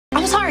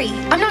sorry.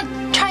 I'm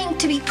not trying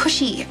to be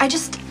pushy.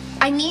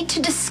 I need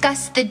to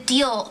discuss the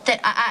deal that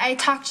I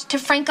talked to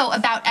Franco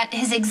about at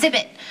his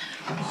exhibit.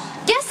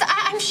 Yes,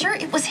 I'm sure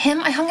it was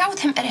him. I hung out with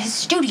him at his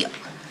studio.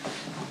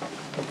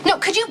 No,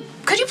 could you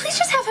please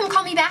just have him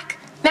call me back?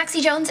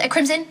 Maxie Jones at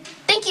Crimson.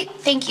 Thank you.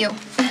 Thank you.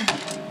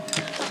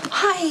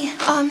 Hi.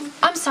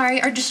 I'm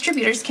sorry. Our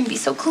distributors can be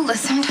so clueless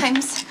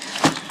sometimes.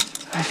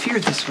 I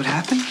feared this would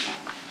happen.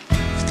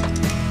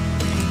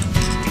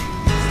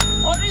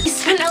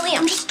 Spinelli,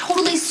 I'm just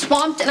totally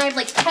swamped, and I have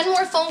like 10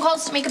 more phone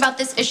calls to make about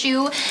this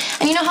issue.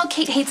 And you know how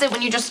Kate hates it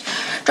when you just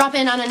drop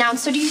in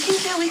unannounced. So do you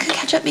think that we could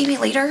catch up maybe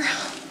later?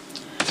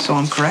 So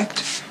I'm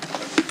correct?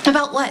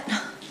 About what?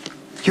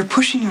 You're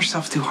pushing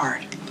yourself too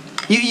hard.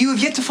 You have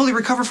yet to fully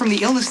recover from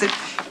the illness that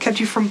kept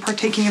you from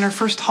partaking in our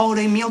first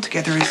holiday meal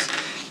together as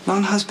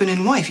non-husband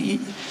and wife. You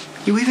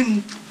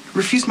even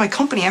refused my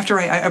company after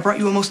I brought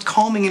you a most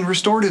calming and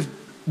restorative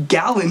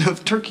gallon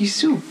of turkey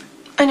soup.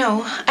 I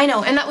know,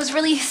 and that was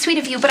really sweet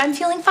of you, but I'm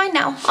feeling fine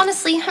now.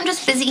 Honestly, I'm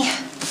just busy.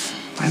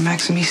 My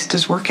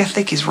Maximista's work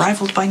ethic is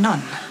rivaled by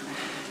none.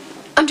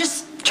 I'm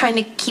just trying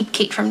to keep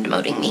Kate from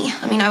demoting me.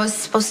 I mean, I was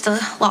supposed to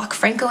lock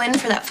Franco in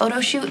for that photo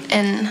shoot,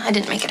 and I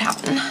didn't make it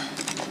happen.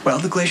 Well,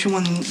 the Glacier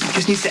one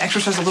just needs to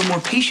exercise a little more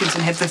patience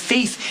and have the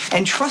faith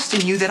and trust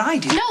in you that I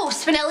do. No,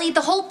 Spinelli, the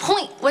whole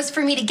point was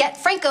for me to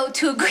get Franco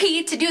to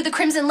agree to do the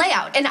Crimson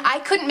layout, and I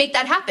couldn't make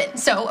that happen.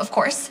 So, of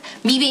course,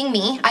 me being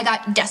me, I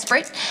got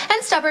desperate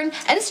and stubborn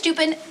and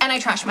stupid, and I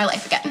trashed my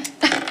life again.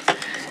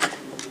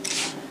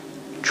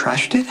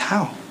 Trashed it?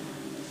 How?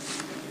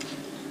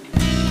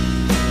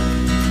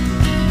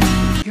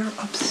 You're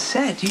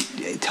upset.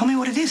 Tell me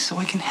what it is so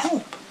I can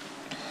help.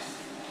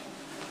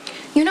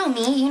 You know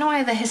me. You know I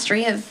have a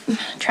history of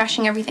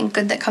trashing everything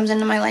good that comes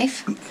into my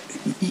life.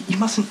 You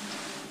mustn't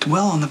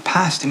dwell on the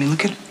past. I mean,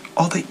 look at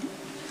all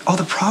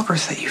the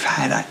progress that you've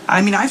had.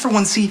 I mean, I for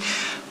one see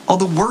all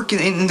the work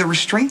and the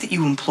restraint that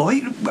you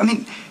employ. I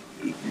mean,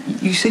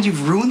 you said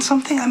you've ruined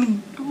something? I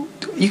mean,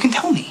 you can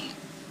tell me.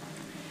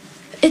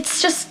 It's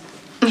just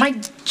my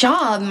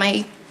job,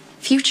 my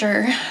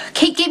future.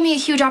 Kate gave me a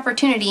huge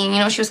opportunity, and, you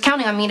know, she was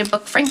counting on me to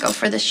book Franco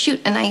for this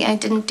shoot, and I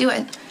didn't do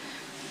it.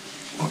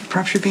 Well,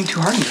 perhaps you're being too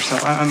hard on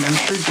yourself. I'm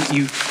sure that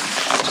you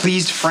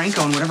pleased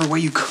Franco in whatever way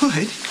you could.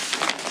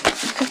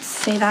 You could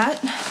say that.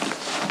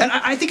 And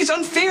I think it's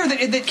unfair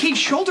that Kate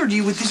shouldered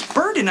you with this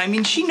burden. I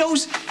mean, she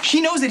knows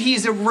that he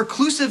is a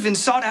reclusive and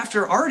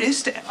sought-after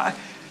artist.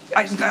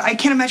 I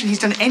can't imagine he's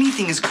done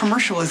anything as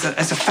commercial as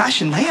a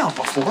fashion layout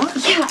before.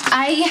 Yeah,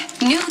 I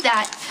knew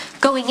that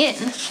going in.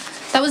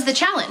 That was the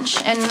challenge,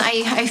 and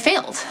I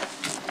failed.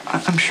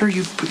 I'm sure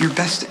you put your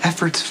best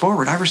efforts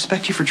forward. I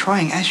respect you for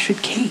trying, as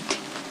should Kate.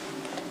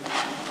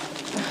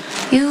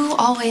 You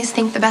always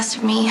think the best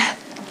of me.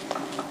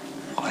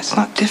 Well, it's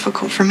not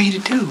difficult for me to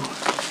do.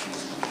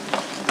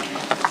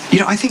 You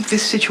know, I think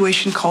this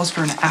situation calls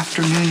for an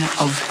afternoon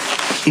of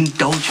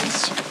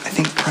indulgence. I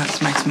think perhaps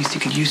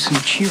Maximista could use some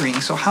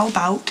cheering. So how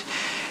about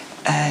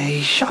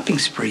a shopping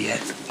spree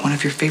at one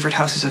of your favorite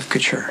houses of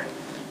couture?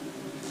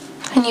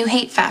 And you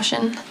hate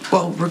fashion.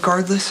 Well,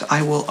 regardless,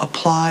 I will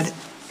applaud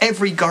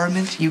every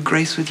garment you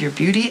grace with your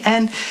beauty,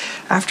 and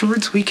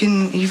afterwards we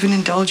can even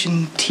indulge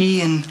in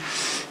tea and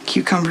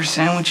cucumber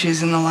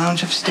sandwiches in the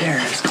lounge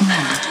upstairs. Come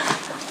on.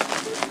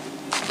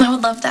 I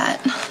would love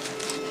that.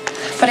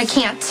 But I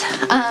can't.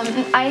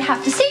 I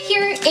have to sit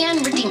here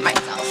and redeem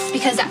myself,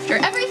 because after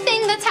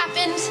everything that's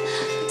happened,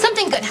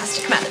 something good has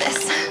to come out of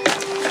this.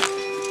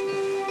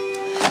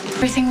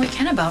 Everything we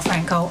can about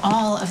Franco,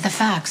 all of the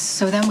facts,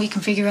 so then we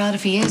can figure out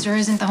if he is or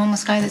isn't the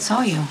homeless guy that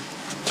saw you.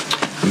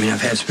 I mean,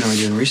 I've had Spinelli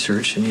doing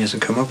research, and he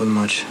hasn't come up with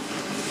much.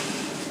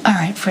 All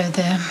right, for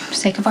the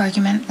sake of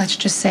argument, let's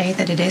just say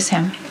that it is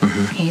him.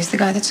 Mm-hmm. He's the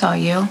guy that saw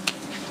you.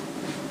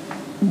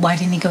 Why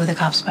didn't he go with the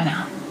cops by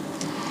now?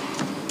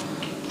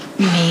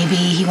 Maybe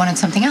he wanted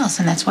something else,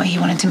 and that's why he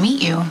wanted to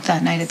meet you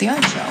that night at the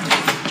art show.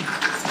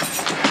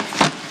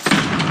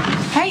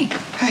 Hey.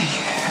 Hey.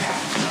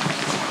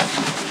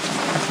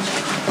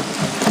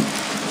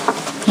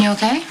 You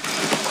okay?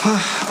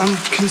 I'm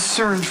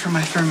concerned for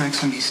my fair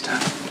Maximista.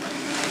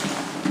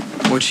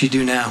 What'd she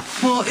do now?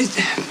 Well,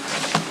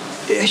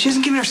 she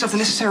hasn't given herself the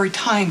necessary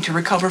time to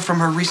recover from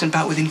her recent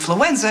bout with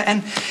influenza,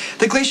 and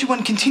the Glacier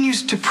one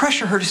continues to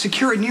pressure her to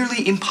secure a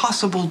nearly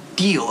impossible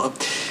deal, a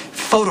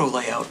photo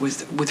layout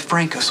with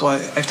Franco. So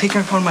I've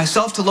taken it upon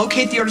myself to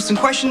locate the artist in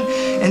question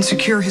and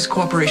secure his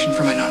cooperation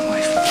for my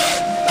non-wife.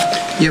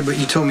 Yeah, but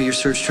you told me your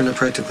search turned up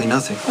practically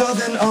nothing. Well,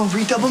 then I'll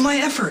redouble my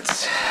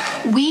efforts.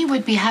 We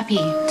would be happy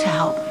to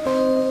help.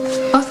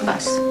 Both of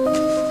us.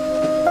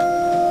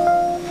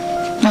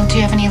 Now, do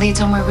you have any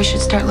leads on where we should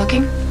start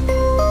looking?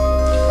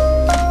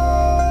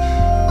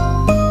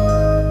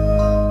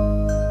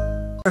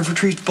 I've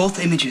retrieved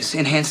both images,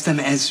 enhanced them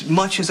as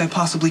much as I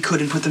possibly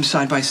could, and put them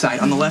side by side.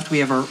 On the left, we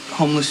have our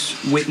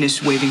homeless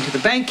witness waving to the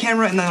bank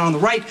camera, and then on the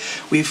right,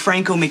 we have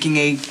Franco making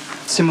a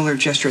similar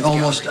gesture at the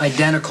Almost gallery.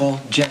 Identical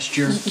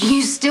gesture.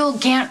 You still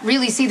can't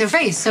really see their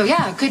face, so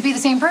yeah, it could be the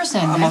same person.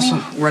 I'm also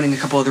running a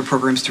couple other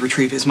programs to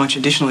retrieve as much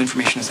additional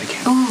information as I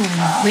can.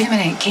 Ooh, wait a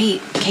minute,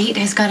 Kate. Kate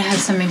has got to have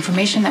some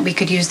information that we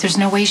could use. There's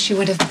no way she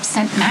would have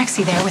sent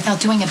Maxie there without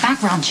doing a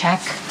background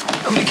check.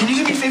 Okay, can you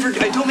do me a favor?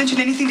 Don't mention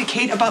anything to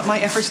Kate about my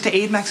efforts to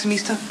aid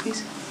Maximista,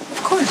 please?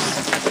 Of course.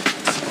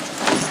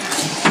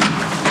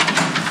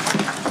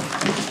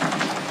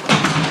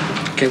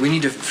 Okay, we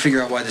need to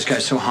figure out why this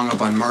guy's so hung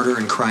up on murder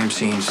and crime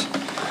scenes.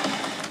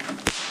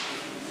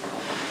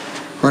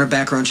 Run a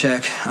background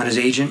check on his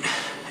agent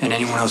and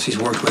anyone else he's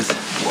worked with.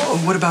 Well,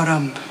 what about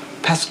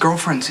past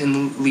girlfriends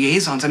and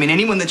liaisons? I mean,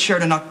 anyone that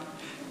shared a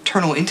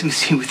nocturnal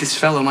intimacy with this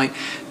fellow might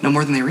know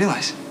more than they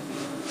realize.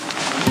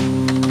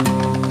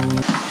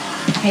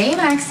 Hey,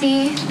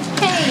 Maxie.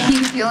 Hey.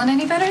 You feeling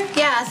any better?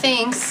 Yeah,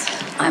 thanks.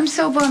 I'm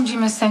so bummed you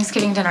missed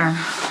Thanksgiving dinner.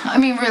 I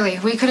mean, really,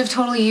 we could have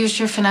totally used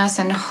your finesse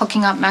in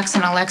hooking up Max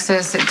and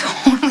Alexis. It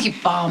totally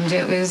bombed.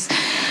 It was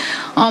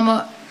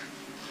almost...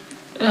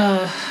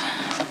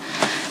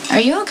 Are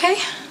you okay?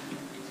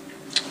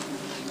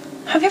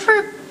 Have you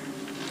ever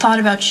thought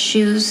about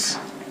shoes?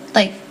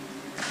 Like,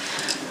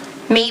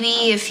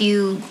 maybe if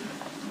you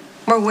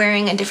were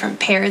wearing a different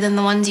pair than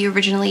the ones you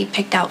originally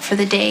picked out for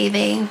the day,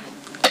 they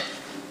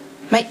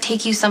might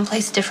take you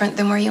someplace different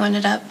than where you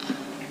ended up.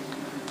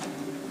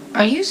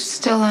 Are you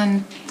still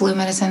on blue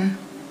medicine?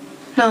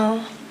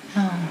 No.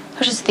 No. I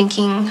was just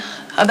thinking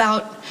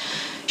about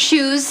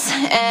shoes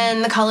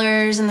and the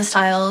colors and the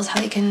styles, how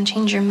they can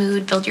change your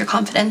mood, build your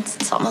confidence.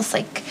 It's almost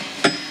like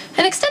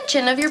an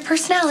extension of your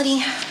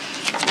personality.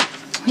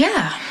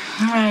 Yeah.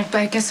 All right,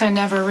 but I guess I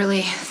never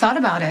really thought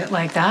about it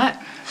like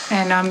that.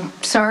 And I'm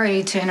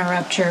sorry to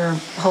interrupt your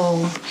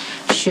whole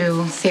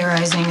shoe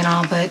theorizing and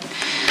all, but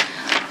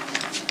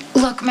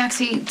look,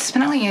 Maxie,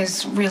 Spinelli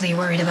is really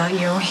worried about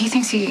you. He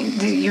thinks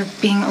you're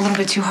being a little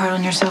bit too hard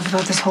on yourself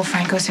about this whole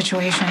Franco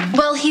situation.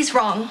 Well, he's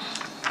wrong.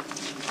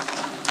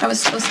 I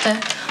was supposed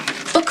to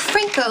book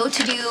Franco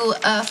to do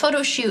a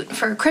photo shoot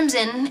for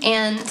Crimson,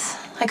 and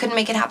I couldn't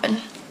make it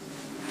happen.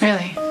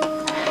 Really?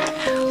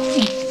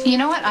 You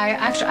know what?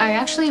 I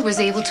actually was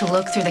able to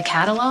look through the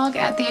catalog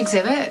at the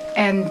exhibit,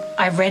 and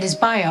I read his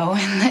bio,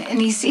 and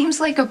he seems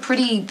like a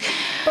pretty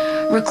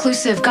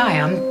reclusive guy.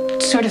 I'm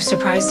sort of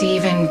surprised he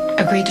even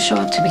agreed to show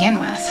up to begin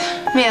with.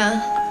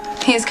 Yeah,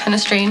 he's kind of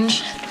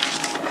strange.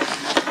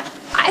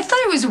 I thought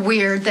it was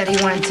weird that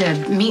he wanted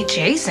to meet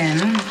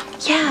Jason.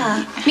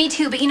 Yeah, me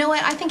too, but you know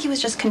what? I think he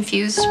was just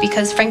confused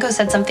because Franco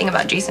said something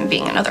about Jason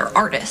being another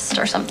artist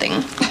or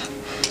something.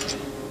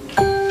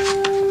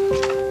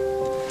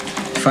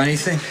 Find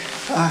anything?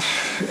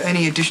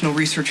 Any additional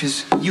research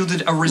has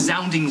yielded a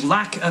resounding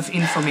lack of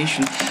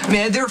information. I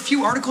mean, there are a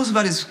few articles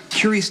about his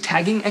curious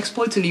tagging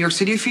exploits in New York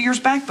City a few years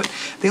back, but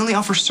they only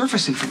offer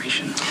surface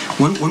information.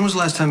 When was the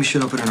last time he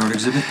showed up at an art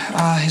exhibit?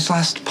 His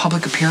last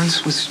public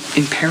appearance was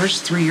in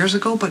Paris 3 years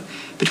ago, but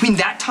between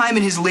that time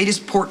and his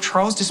latest Port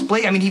Charles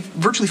display, I mean, he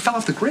virtually fell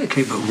off the grid.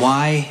 Okay, but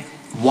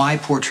why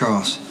Port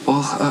Charles?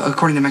 Well,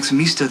 according to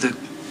Maximista,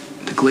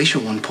 the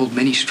glacial one pulled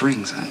many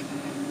strings.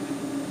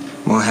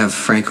 Well, have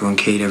Franco and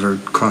Kate ever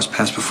crossed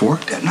paths before?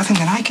 Nothing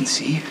that I can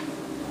see.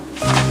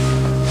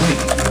 Wait,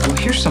 well,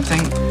 here's something.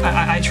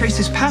 I traced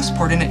his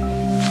passport, and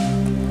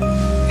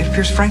it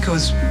appears Franco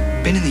has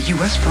been in the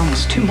U.S. for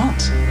almost 2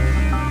 months.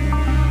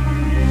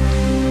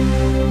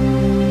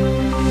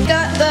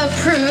 Got the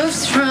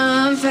proofs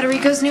from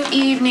Federico's new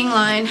evening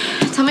line.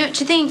 Tell me what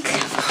you think.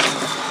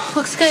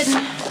 Looks good.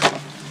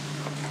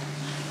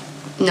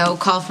 No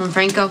call from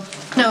Franco?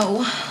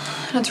 No,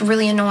 that's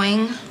really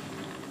annoying.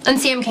 And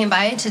Sam came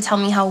by to tell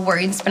me how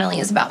worried Spinelli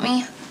is about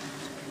me.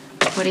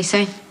 What'd he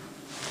say?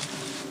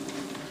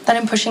 That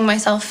I'm pushing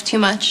myself too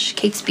much.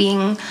 Kate's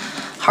being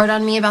hard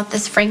on me about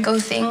this Franco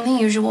thing,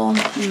 the usual.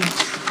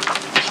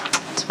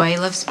 That's why you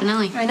love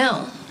Spinelli. I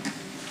know.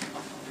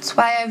 That's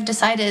why I've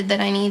decided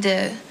that I need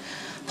to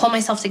pull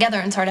myself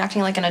together and start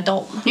acting like an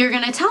adult. You're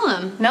gonna tell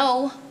him?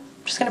 No,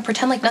 I'm just gonna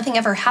pretend like nothing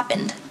ever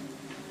happened.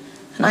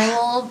 And I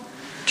will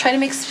try to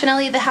make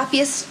Spinelli the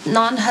happiest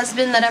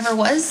non-husband that ever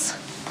was.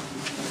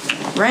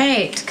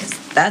 Right, because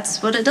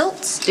that's what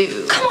adults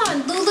do. Come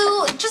on,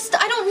 Lulu.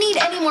 I don't need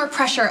any more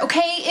pressure,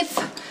 okay?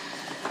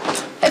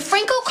 If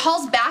Franco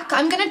calls back,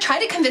 I'm gonna try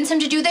to convince him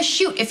to do this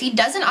shoot. If he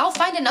doesn't, I'll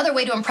find another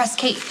way to impress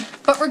Kate.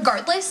 But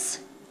regardless,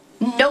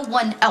 no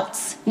one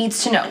else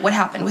needs to know what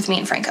happened with me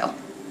and Franco.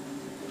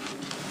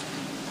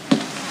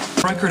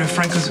 Record of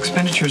Franco's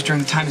expenditures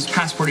during the time his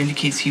passport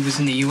indicates he was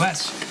in the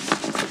U.S.,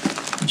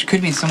 which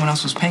could mean someone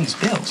else was paying his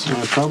bills.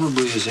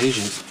 Probably his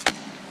agent.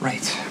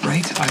 Right.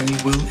 I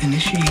will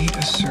initiate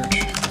a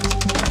search.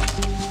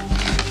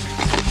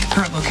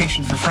 Current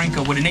location for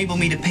Franco would enable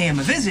me to pay him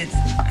a visit,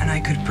 and I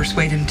could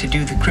persuade him to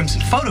do the Crimson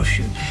photo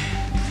shoot.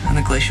 And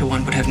the Glacial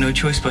One would have no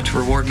choice but to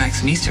reward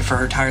Maximista for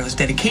her tireless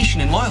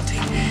dedication and loyalty.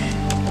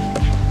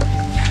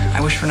 I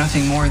wish for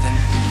nothing more than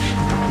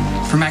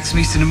for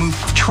Maxie to move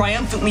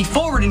triumphantly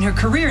forward in her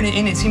career,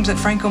 and it seems that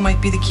Franco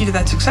might be the key to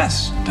that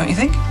success, don't you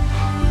think?